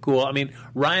 Okay, cool. I mean,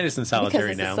 Ryan is in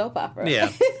solitary because it's now. A soap opera.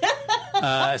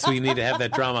 Yeah. So you need to have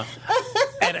that drama.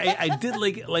 And I did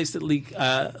like at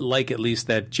least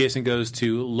that Jason goes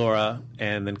to Laura,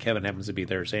 and then Kevin happens to be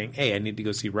there saying, "Hey, I need to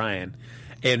go see Ryan,"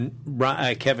 and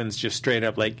Kevin's just straight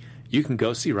up like, "You can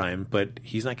go see Ryan, but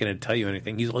he's not going to tell you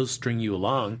anything. He'll string you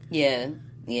along." Yeah.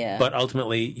 But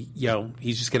ultimately,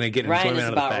 he's just going to get Ryan enjoyment is out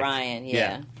of the about fact. Ryan.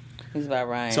 Yeah. He's about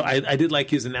Ryan. So I did like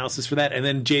his analysis for that, and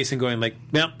then Jason going like,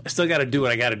 "Nope, I still got to do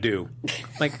what I got to do."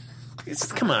 Like,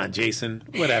 come on, Jason,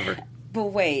 whatever. But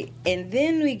wait, and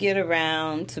then we get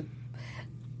around to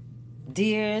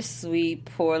dear, sweet,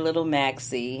 poor little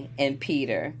Maxie and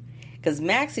Peter, because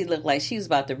Maxie looked like she was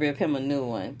about to rip him a new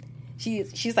one.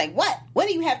 She's like, what? What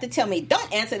do you have to tell me?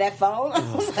 Don't answer that phone.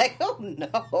 I was like, oh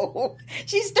no.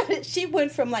 She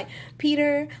went from like,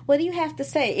 Peter, what do you have to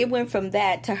say? It went from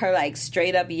that to her like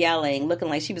straight up yelling, looking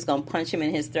like she was going to punch him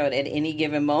in his throat at any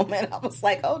given moment. I was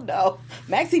like, oh no,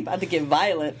 Maxie about to get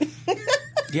violent.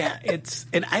 Yeah, it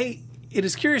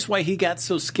is curious why he got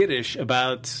so skittish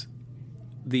about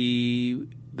the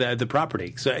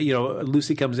property. So,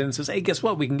 Lucy comes in and says, "Hey, guess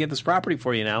what? We can get this property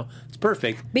for you now. It's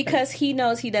perfect." Because he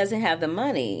knows he doesn't have the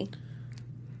money.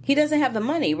 He doesn't have the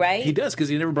money, right? He does, because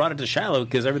he never brought it to Shiloh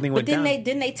because everything went down.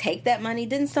 Didn't they take that money?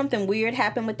 Didn't something weird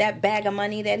happen with that bag of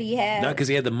money that he had? No, because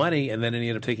he had the money, and then he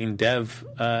ended up taking Dev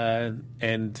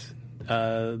and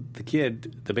the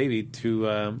kid, the baby,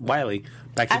 to Wiley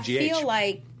back to GH. I feel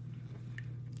like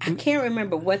I can't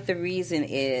remember what the reason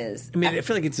is. I mean, I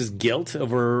feel like it's his guilt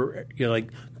over,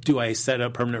 do I set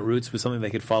up permanent roots with something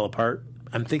that could fall apart?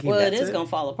 I'm thinking it is going to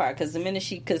fall apart because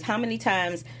because how many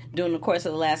times during the course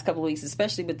of the last couple of weeks,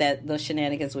 especially with those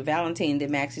shenanigans with Valentine, did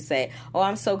Maxie say, "Oh,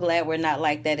 I'm so glad we're not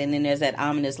like that," and then there's that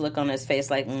ominous look on his face,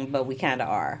 like, "But we kind of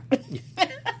are."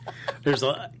 There's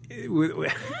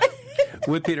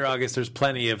with Peter August, there's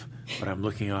plenty of, but I'm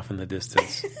looking off in the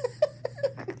distance.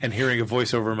 And hearing a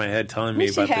voice over my head telling me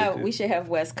about we should have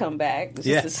Wes come back just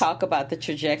Yes. to talk about the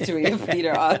trajectory of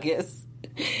Peter August.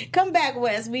 Come back,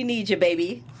 Wes. We need you,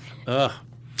 baby. I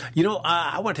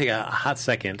want to take a hot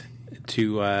second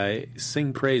to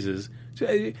sing praises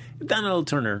to Donald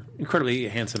Turner, incredibly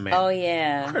handsome man. Oh,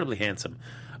 yeah. Incredibly handsome.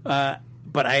 But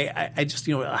I just,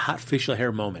 a hot facial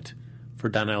hair moment for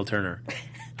Donald Turner.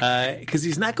 Because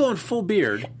he's not going full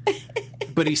beard.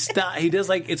 But he does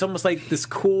it's almost like this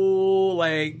cool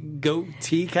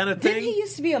goatee kind of thing. Didn't he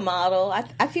used to be a model?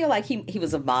 I feel like he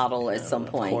was a model at some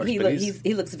point. Course,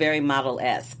 he looks very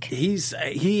model-esque.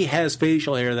 He has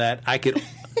facial hair that I could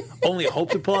only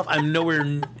hope to pull off. I'm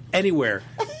nowhere anywhere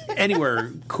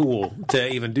cool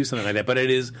to even do something like that. But it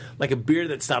is like a beard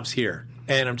that stops here,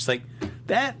 and I'm just like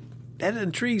that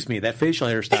intrigues me. That facial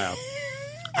hairstyle.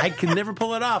 I can never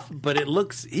pull it off, but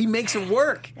he makes it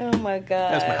work. Oh, my God.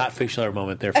 That's my hot facial hair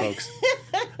moment there, folks.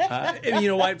 And you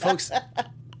know what, folks?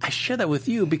 I share that with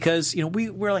you because,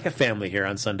 we're like a family here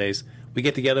on Sundays. We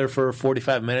get together for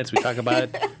 45 minutes. We talk about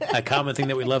a common thing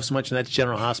that we love so much, and that's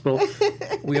General Hospital.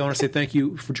 We want to say thank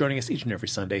you for joining us each and every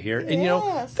Sunday here. And,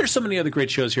 there's so many other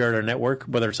great shows here at our network,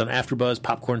 whether it's on AfterBuzz,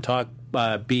 Popcorn Talk,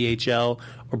 BHL,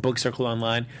 or Book Circle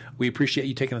Online. We appreciate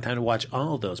you taking the time to watch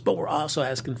all of those. But we're also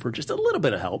asking for just a little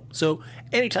bit of help. So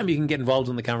anytime you can get involved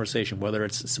in the conversation, whether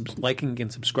it's liking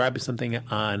and subscribing to something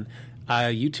on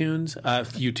YouTube,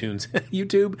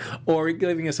 or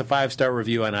giving us a 5-star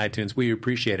review on iTunes, we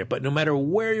appreciate it. But no matter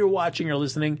where you're watching or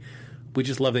listening, we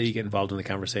just love that you get involved in the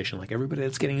conversation like everybody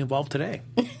that's getting involved today.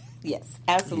 Yes,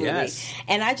 absolutely. Yes.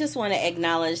 And I just want to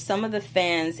acknowledge some of the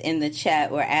fans in the chat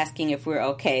were asking if we're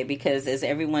okay because, as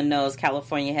everyone knows,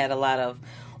 California had a lot of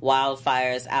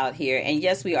wildfires out here. And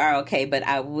yes, we are okay, but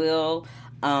I will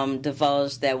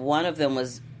divulge that one of them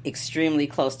was extremely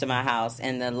close to my house,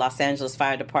 and the Los Angeles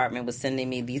Fire Department was sending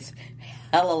me these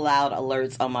hella loud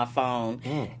alerts on my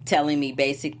phone telling me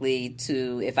basically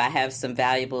if I have some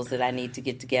valuables that I need to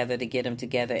get together, to get them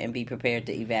together and be prepared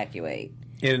to evacuate.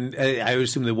 And I would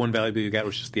assume the one valuable you got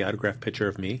was just the autographed picture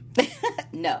of me?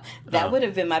 No, that would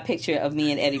have been my picture of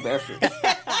me and Eddie Murphy.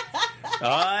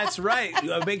 Oh, that's right.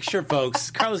 Make sure, folks,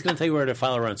 Carla's going to tell you where to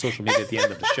follow her on social media at the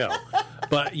end of the show.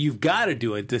 But you've got to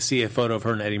do it to see a photo of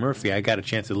her and Eddie Murphy. I got a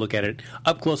chance to look at it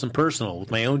up close and personal with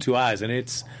my own 2 eyes, and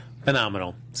it's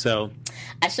phenomenal. So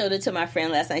I showed it to my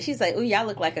friend last night. She's like, "Ooh, y'all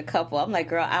look like a couple." I'm like,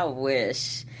 "Girl, I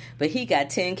wish." But he got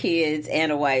 10 kids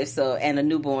and a wife, and a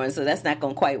newborn, so that's not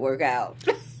going to quite work out.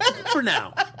 For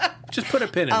now. Just put a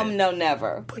pin in it. No,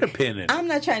 never. Put a pin in it. I'm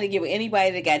not trying to get with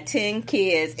anybody that got 10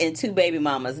 kids and 2 baby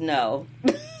mamas. No.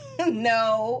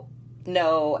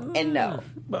 No, and no.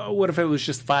 Well, what if it was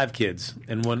just 5 kids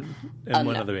and one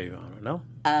other baby mama? No?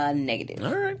 Negative.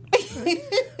 All right.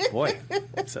 Boy,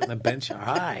 setting the bench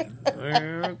high.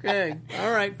 Okay.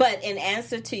 All right. But in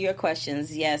answer to your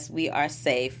questions, yes, we are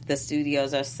safe. The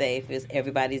studios are safe.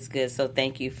 Everybody's good. So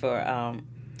thank you for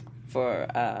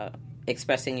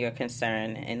expressing your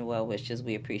concern and well wishes.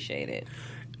 We appreciate it.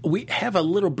 We have a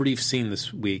little brief scene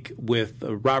this week with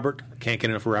Robert. Can't get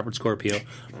enough of Robert Scorpio,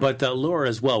 but Laura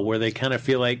as well, where they kind of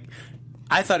feel like,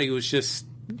 I thought he was just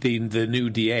the new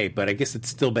DA, but I guess it's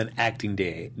still been acting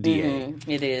DA. Mm-hmm,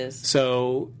 it is.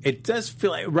 So it does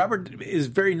feel like Robert is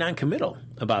very non-committal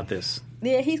about this.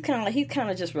 Yeah, he's kind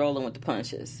of just rolling with the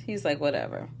punches. He's like,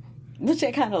 whatever, which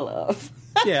I kind of love.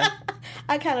 Yeah,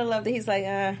 I kind of love that he's like,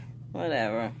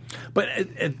 whatever. But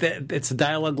it's a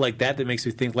dialogue like that makes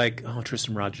me think like, oh,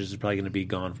 Tristan Rogers is probably going to be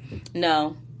gone.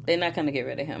 No, they're not going to get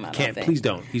rid of him. I don't think. Please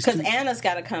don't. Because Anna's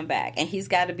got to come back, and he's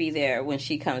got to be there when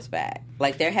she comes back.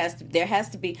 Like there has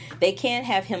to be. They can't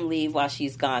have him leave while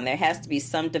she's gone. There has to be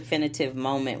some definitive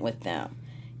moment with them.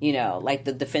 Like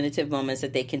the definitive moments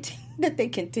that they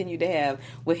continue to have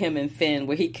with him and Finn,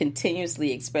 where he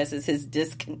continuously expresses his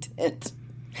discontent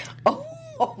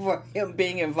over him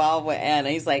being involved with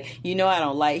Anna. He's like, I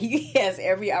don't like. He has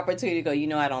every opportunity to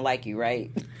go, I don't like you,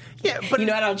 right? Yeah, but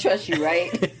I don't trust you,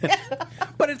 right?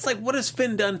 But it's like, what has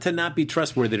Finn done to not be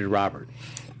trustworthy to Robert?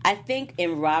 I think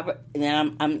in Robert,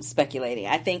 and I'm speculating.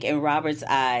 I think in Robert's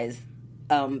eyes,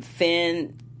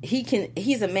 Finn,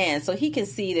 he's a man, so he can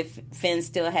see that Finn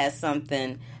still has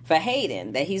something for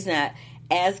Hayden, that he's not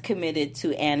as committed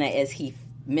to Anna as he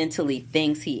mentally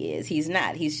thinks he is. He's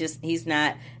not. He's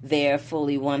not there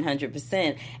fully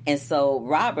 100%. And so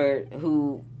Robert,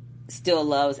 who still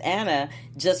loves Anna,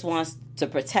 just wants to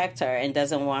protect her and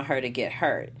doesn't want her to get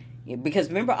hurt. Because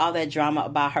remember all that drama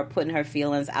about her putting her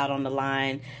feelings out on the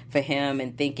line for him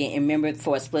and thinking, and remember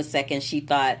for a split second she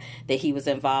thought that he was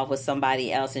involved with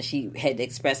somebody else, and she had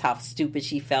expressed how stupid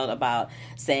she felt about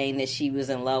saying that she was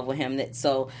in love with him.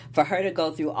 So for her to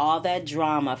go through all that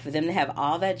drama, for them to have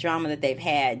all that drama that they've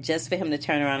had, just for him to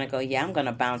turn around and go, yeah, I'm going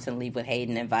to bounce and leave with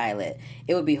Hayden and Violet,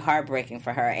 it would be heartbreaking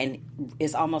for her. And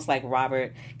it's almost like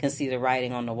Robert can see the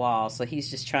writing on the wall, so he's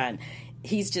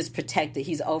just protected.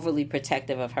 He's overly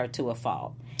protective of her to a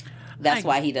fault. That's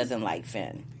why he doesn't like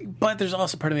Finn. But there's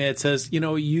also part of me that says,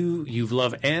 you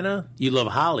love Anna, you love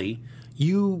Holly.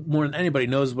 You, more than anybody,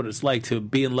 knows what it's like to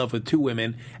be in love with 2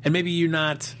 women, and maybe you're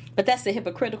not. But that's the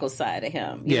hypocritical side of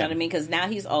him. You know what I mean? Because now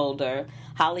he's older.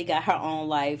 Holly got her own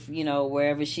life,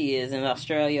 wherever she is, in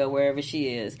Australia, wherever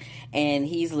she is. And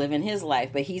he's living his life,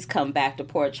 but he's come back to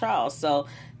Port Charles. So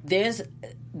there's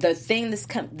the thing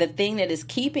that is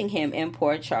keeping him in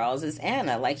Port Charles is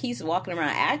Anna. Like, he's walking around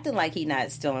acting like he's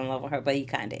not still in love with her, but he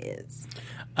kind of is.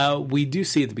 We do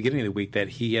see at the beginning of the week that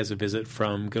he has a visit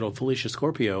from good old Felicia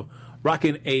Scorpio,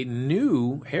 rocking a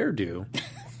new hairdo.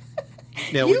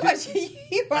 Yeah, You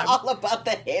were all about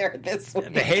the hair this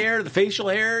week. the hair, the facial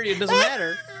hair, it doesn't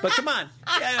matter. But come on.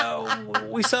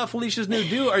 We saw Felicia's new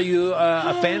do. Are you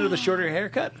a fan of the shorter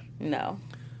haircut? No.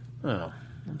 Oh,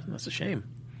 that's a shame.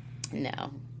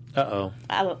 No. Uh-oh.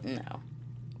 I don't know.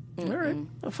 All right.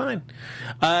 Well, fine.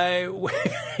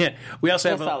 We also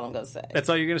have... That's all I'm going to say. That's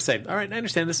all you're going to say. All right, I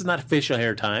understand. This is not facial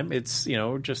hair time. It's,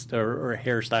 just or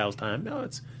hairstyles time. No,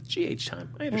 it's GH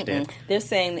time. I understand. They're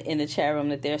saying in the chat room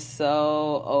that they're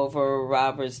so over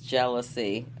Robert's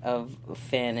jealousy of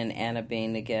Finn and Anna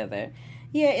being together.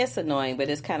 Yeah, it's annoying, but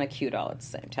it's kind of cute all at the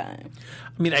same time.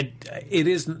 I mean, it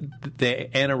is...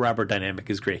 The Anna-Robert dynamic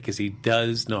is great because he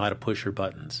does know how to push her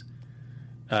buttons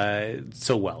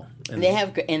so well. And they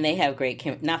have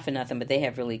great not for nothing, but they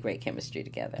have really great chemistry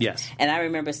together. Yes. And I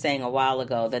remember saying a while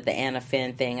ago that the Anna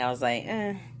Finn thing, I was like,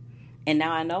 and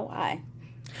now I know why.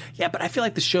 Yeah, but I feel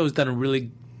like the show's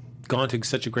gone to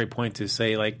such a great point to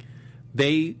say, like,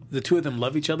 the two of them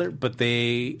love each other, but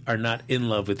they are not in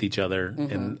love with each other,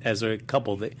 and as a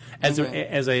couple, they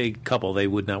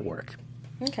would not work.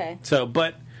 Okay. So,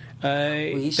 but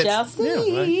we shall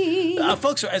see,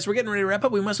 folks. As we're getting ready to wrap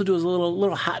up, we must do a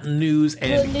little hot news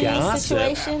and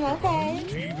gossip. Situation, okay.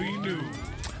 TV news.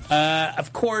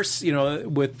 Of course,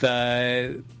 with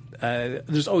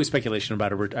there's always speculation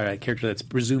about a character that's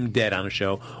presumed dead on a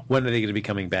show. When are they going to be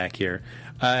coming back here?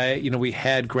 We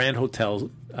had Grand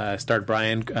Hotel starred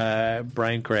Brian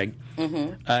Craig,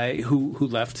 who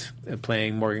left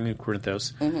playing Morgan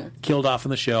Corinthos, killed off in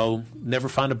the show, never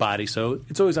found a body, so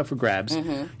it's always up for grabs.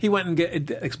 He went and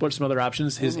explored some other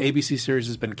options. His ABC series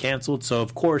has been canceled, so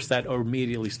of course that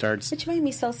immediately starts. Which made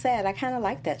me so sad. I kind of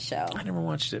liked that show. I never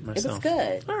watched it myself. It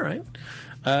was good. All right.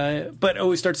 But it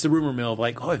always starts the rumor mill of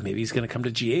like, oh, maybe he's going to come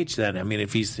to GH then. I mean,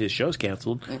 if his show's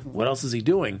canceled, what else is he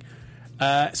doing?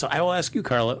 So I will ask you,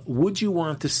 Carla, would you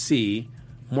want to see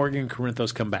Morgan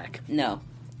Corinthos come back? No.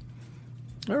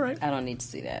 All right. I don't need to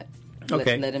see that.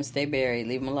 Okay. Let him stay buried.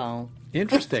 Leave him alone.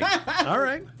 Interesting. All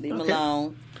right. Leave him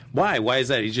alone. Why? Why is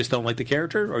that? You just don't like the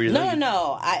character? Or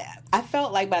No. I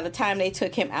felt like by the time they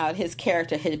took him out, his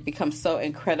character had become so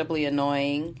incredibly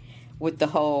annoying with the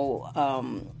whole...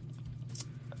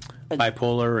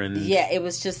 bipolar and it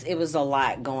was a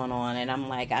lot going on, and I'm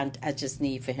like, I just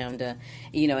need for him to,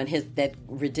 and that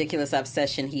ridiculous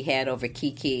obsession he had over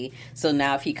Kiki. So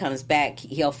now if he comes back,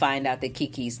 he'll find out that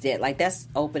Kiki's dead. Like, that's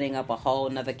opening up a whole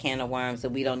another can of worms that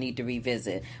we don't need to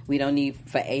revisit. We don't need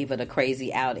for Ava to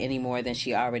crazy out any more than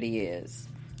she already is.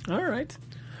 All right.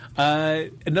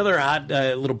 Another hot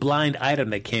little blind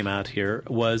item that came out here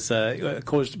was, of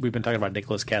course, we've been talking about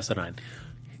Nicholas Cassadine.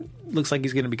 Looks like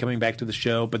he's going to be coming back to the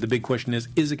show, but the big question is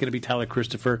it going to be Tyler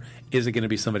Christopher? Is it going to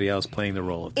be somebody else playing the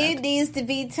role of that? It needs to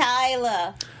be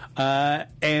Tyler.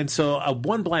 And so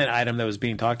one blind item that was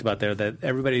being talked about there that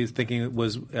everybody is thinking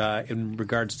was in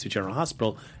regards to General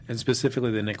Hospital, and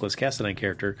specifically the Nicholas Cassadine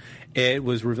character, it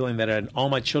was revealing that an All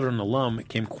My Children alum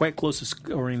came quite close to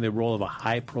scoring the role of a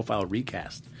high-profile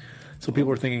recast. So people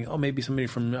were thinking, maybe somebody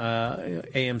from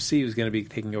AMC was going to be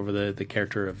taking over the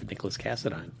character of Nicholas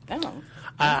Cassadine.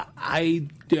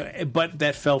 But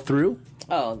that fell through.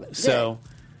 Oh, good. So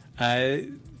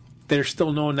there's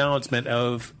still no announcement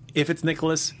of if it's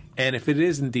Nicholas, and if it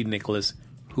is indeed Nicholas,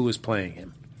 who is playing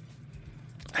him.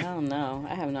 I don't know.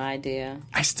 I have no idea.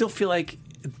 I still feel like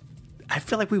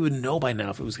we would know by now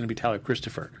if it was going to be Tyler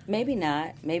Christopher. Maybe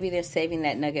not. Maybe they're saving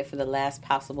that nugget for the last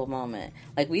possible moment.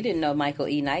 Like, we didn't know Michael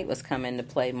E. Knight was coming to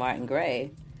play Martin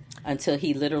Gray until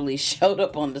he literally showed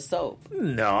up on the soap.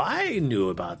 No, I knew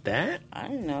about that. I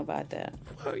didn't know about that.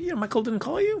 Well, Michael didn't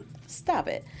call you? Stop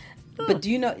it. But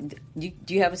do you know? Do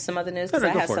you have some other news? Because I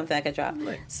have something I could drop.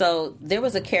 Right. So there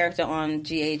was a character on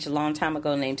GH a long time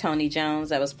ago named Tony Jones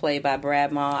that was played by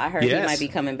Brad Mall. I heard he might be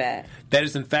coming back. That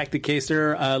is in fact the case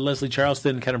there. Leslie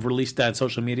Charleston kind of released that on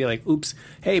social media like, oops,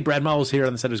 hey, Brad Mall was here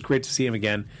on the set. It was great to see him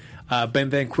again. Ben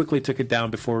then quickly took it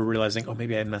down before realizing, oh,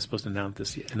 maybe I'm not supposed to announce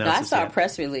this yet. I saw a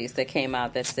press release that came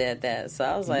out that said that. So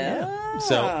I was like,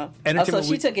 So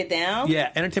she took it down?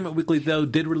 Yeah, Entertainment Weekly, though,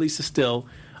 did release a still.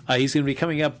 He's going to be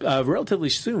coming up relatively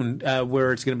soon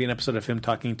where it's going to be an episode of him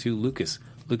talking to Lucas.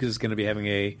 Lucas is going to be having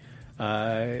a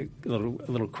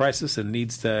little crisis and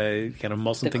needs to kind of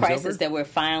mull some things over. The crisis that we're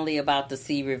finally about to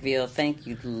see revealed. Thank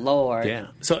you, Lord. Yeah.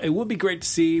 So it would be great to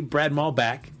see Brad Mall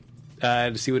back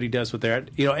to see what he does with that.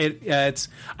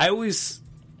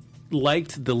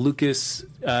 liked the Lucas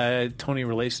Tony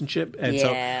relationship, and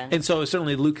Yeah. so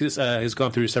certainly Lucas has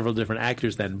gone through several different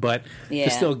actors then, but Yeah.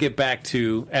 to still get back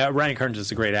to Ryan Kearns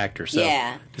is a great actor, so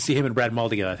Yeah. to see him and Brad Mull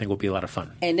together, I think will be a lot of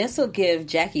fun. And this will give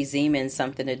Jackie Zeman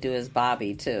something to do as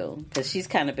Bobby, too, because she's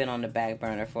kind of been on the back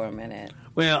burner for a minute.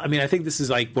 Well, I mean, I think this is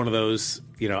like one of those,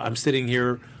 I'm sitting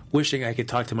here wishing I could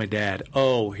talk to my dad.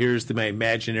 Oh, here's my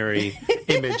imaginary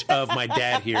image of my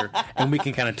dad here, and we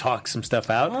can kind of talk some stuff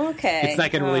out. Okay. It's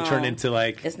not going to really turn into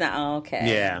like... It's not,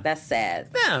 okay. Yeah. That's sad.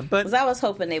 Yeah, but... Because I was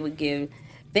hoping they would give...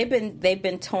 They've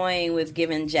been toying with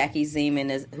giving Jackie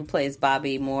Zeman, who plays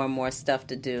Bobby, more and more stuff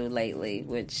to do lately,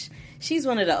 which she's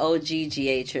one of the OG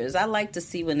GHers. I like to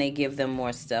see when they give them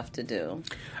more stuff to do.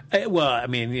 Well, I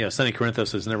mean, Sonny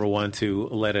Corinthos is never one to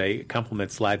let a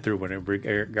compliment slide through when it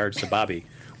regards to Bobby.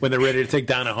 When they're ready to take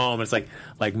Donna home, it's like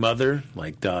mother,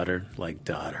 like daughter, like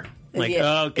daughter. Like,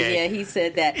 yeah, okay. Yeah, he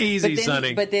said that. Easy,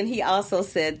 Sonny. But then he also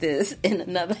said this in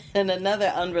another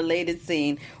unrelated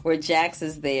scene where Jax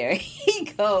is there. He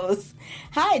goes,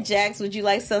 "Hi, Jax, would you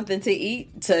like something to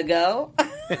eat? To go?"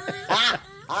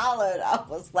 Hollered. I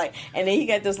was like, and then he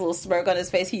got this little smirk on his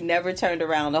face. He never turned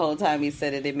around the whole time he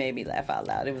said it. It made me laugh out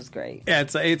loud. It was great. Yeah,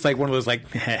 it's like one of those like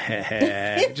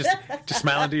just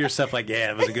smiling to yourself like,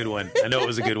 yeah, it was a good one. I know it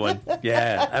was a good one.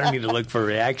 Yeah, I don't need to look for a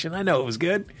reaction. I know it was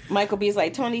good. Michael B's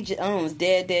like, Tony Jones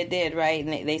dead, right?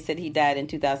 And they said he died in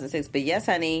 2006. But yes,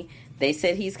 honey, they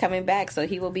said he's coming back, so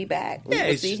he will be back. We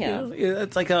will see him.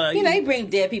 It's like a they bring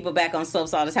dead people back on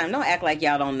soaps all the time. Don't act like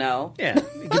y'all don't know. Yeah,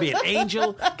 it could be an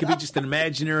angel. It could be just an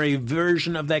imaginary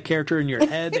version of that character in your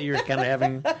head that you're kind of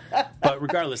having. But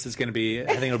regardless, I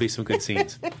think it'll be some good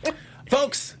scenes.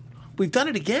 Folks, we've done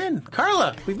it again.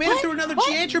 Carla, we've made it through another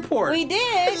GH report. We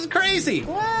did. This is crazy.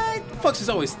 What? Folks, as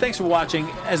always, thanks for watching.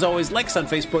 As always, like us on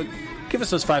Facebook. Give us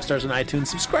those 5 stars on iTunes.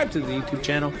 Subscribe to the YouTube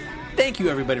channel. Thank you,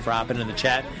 everybody, for hopping in the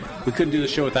chat. We couldn't do the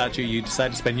show without you. You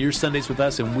decided to spend your Sundays with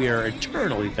us, and we are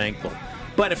eternally thankful.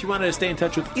 But if you wanted to stay in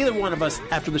touch with either one of us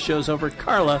after the show's over,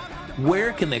 Carla,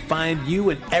 where can they find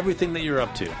you and everything that you're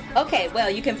up to? Okay, well,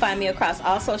 you can find me across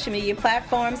all social media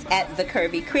platforms at The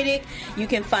Curvy Critic. You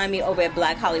can find me over at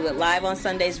Black Hollywood Live on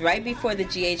Sundays right before the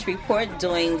GH Report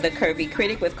doing The Curvy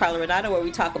Critic with Carla Renato, where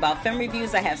we talk about film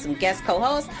reviews. I have some guest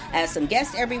co-hosts. I have some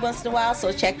guests every once in a while,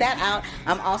 so check that out.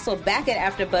 I'm also back at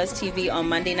AfterBuzz TV on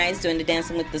Monday nights doing the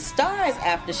Dancing with the Stars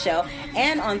after show.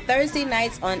 And on Thursday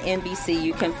nights on NBC,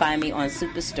 you can find me on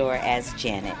Superstore as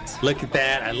Janet. Look at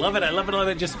that. I love it. I love it. I love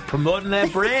it. Just promoting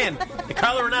that brand. The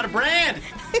Carla Renato brand.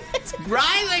 It's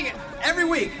rising every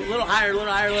week. A little higher, a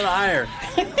little higher, a little higher.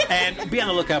 And be on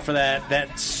the lookout for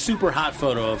that super hot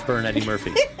photo of her and Eddie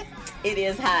Murphy. It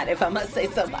is hot, if I must say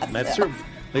so myself. That's true.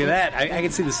 Look at that. I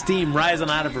can see the steam rising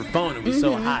out of her phone. It was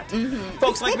so hot.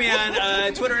 Folks, like me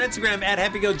on Twitter and Instagram at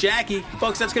HappyGoJackie.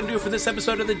 Folks, that's going to do it for this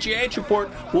episode of the GH Report.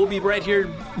 We'll be right here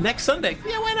next Sunday.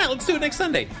 Yeah, why not? Let's do it next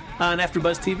Sunday on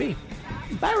AfterBuzz TV.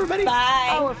 Bye, everybody. Bye.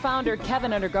 Our founder,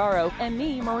 Kevin Undergaro, and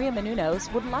me, Maria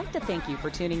Menounos, would like to thank you for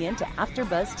tuning in to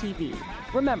AfterBuzz TV.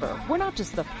 Remember, we're not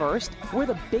just the first, we're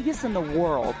the biggest in the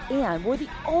world, and we're the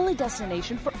only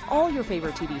destination for all your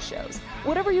favorite TV shows.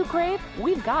 Whatever you crave,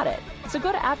 we've got it. So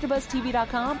go to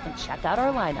AfterBuzzTV.com and check out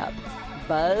our lineup.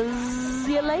 Buzz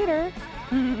you later.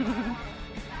 The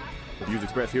views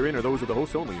expressed herein are those of the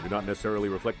hosts only and do not necessarily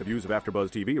reflect the views of AfterBuzz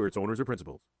TV or its owners or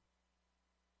principals.